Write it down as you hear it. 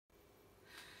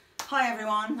Hi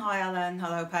everyone, hi Alan,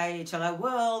 hello Paige, hello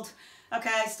world.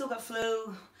 Okay, still got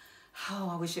flu. Oh,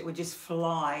 I wish it would just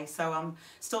fly. So I'm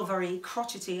still very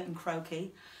crotchety and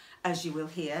croaky, as you will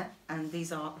hear. And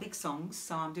these are big songs,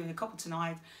 so I'm doing a couple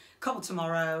tonight, a couple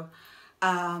tomorrow.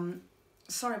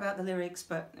 Sorry about the lyrics,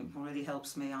 but it really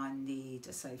helps me. I need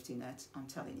a safety net, I'm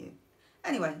telling you.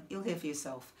 Anyway, you'll hear for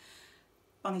yourself.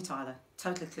 Bonnie Tyler,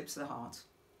 Total Eclipse of the Heart.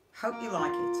 Hope you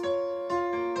like it.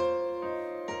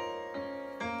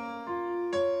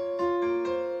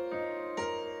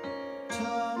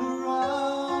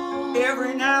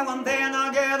 Every now and then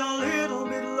I get a little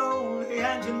bit lonely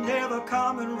and you're never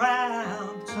coming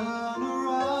round. Turn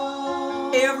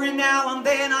around. Every now and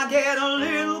then I get a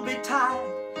little bit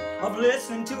tired of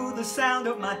listening to the sound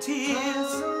of my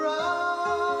tears.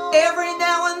 Every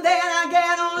now and then I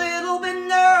get a little bit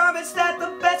nervous that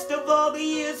the best of all the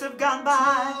years have gone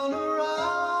by.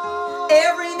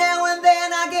 Every now and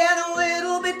then I get a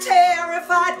little bit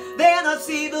terrified, then I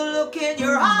see the look in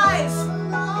your eyes.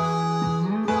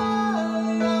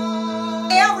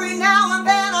 Every now and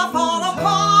then I fall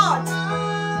apart.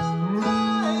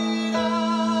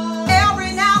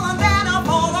 Every now and then I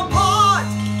fall apart.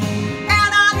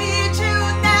 And I need you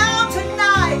now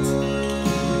tonight.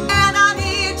 And I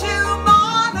need you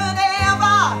more than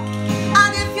ever.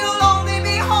 And if you'll only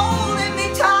be holding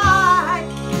me tight,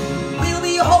 we'll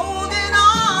be holding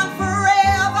on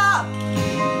forever.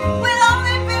 We'll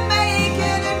only be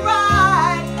making it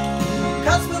right,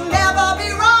 'cause we'll never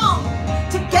be wrong.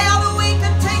 Together we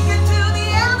can take it to the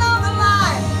end of the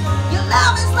line. Your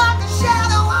love is like a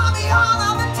shadow on me all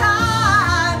of the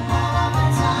time.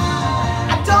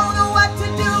 I don't know what to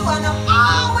do and I'm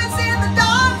always in the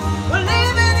dark. We're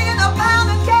living in a pound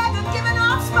of cake and giving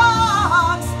off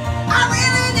sparks. I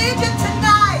really need you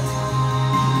tonight.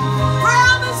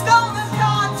 Forever's gonna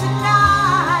start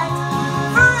tonight.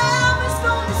 Forever's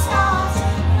gonna start.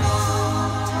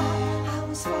 I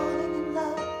was falling in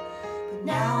love, but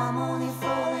now I'm only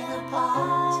falling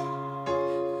apart.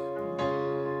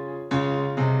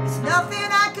 There's nothing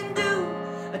I can do,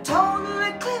 a total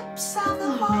eclipse of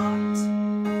the heart.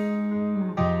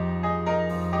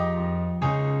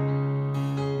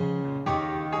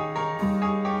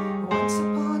 Once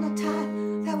upon a time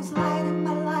there was light in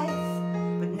my life,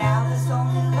 but now there's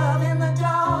only love in the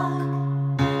dark.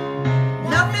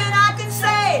 Nothing I can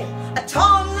say, a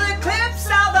total eclipse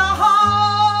of the heart.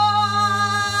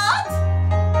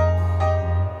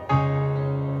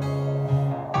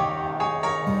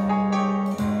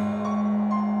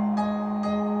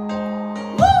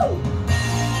 Woo!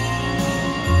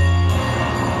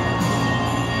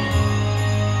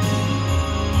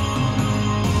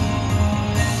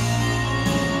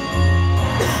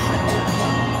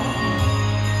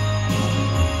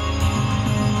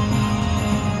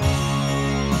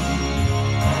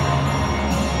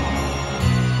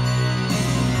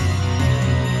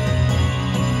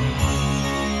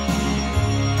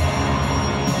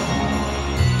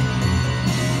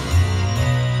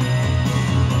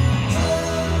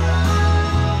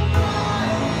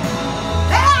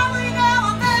 Every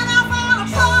now and then I fall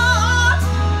apart.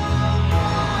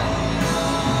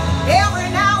 Every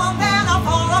now and then I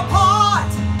fall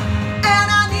apart. And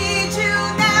I need you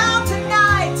now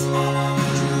tonight.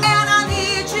 And I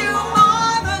need you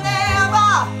more than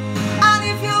ever. And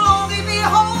if you'll only be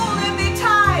holding me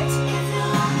tight,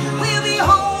 we'll be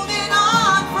holding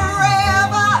on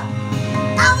forever.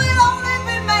 And we'll only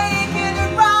be making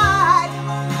it right,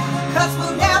 'cause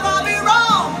we'll never be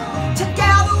wrong.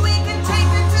 Together we can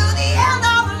take it to the end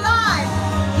of the line.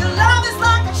 Your love is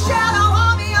like a shadow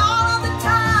on me all of the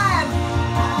time.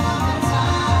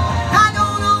 I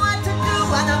don't know what to do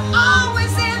and I'm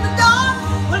always in the dark.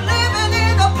 We're living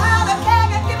in a powder keg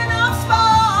and giving off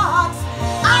sparks.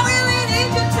 I really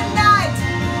need you tonight.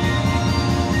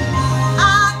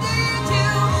 I need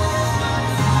you.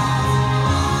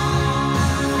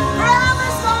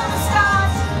 Forever's gonna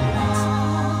start.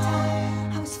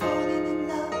 I was falling in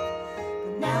love,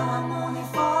 but now I'm only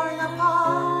falling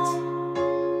apart.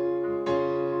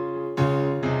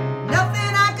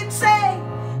 Nothing I can say,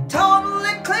 total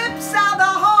eclipse of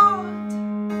the heart.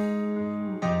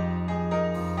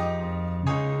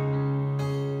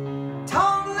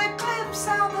 Total eclipse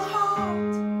of the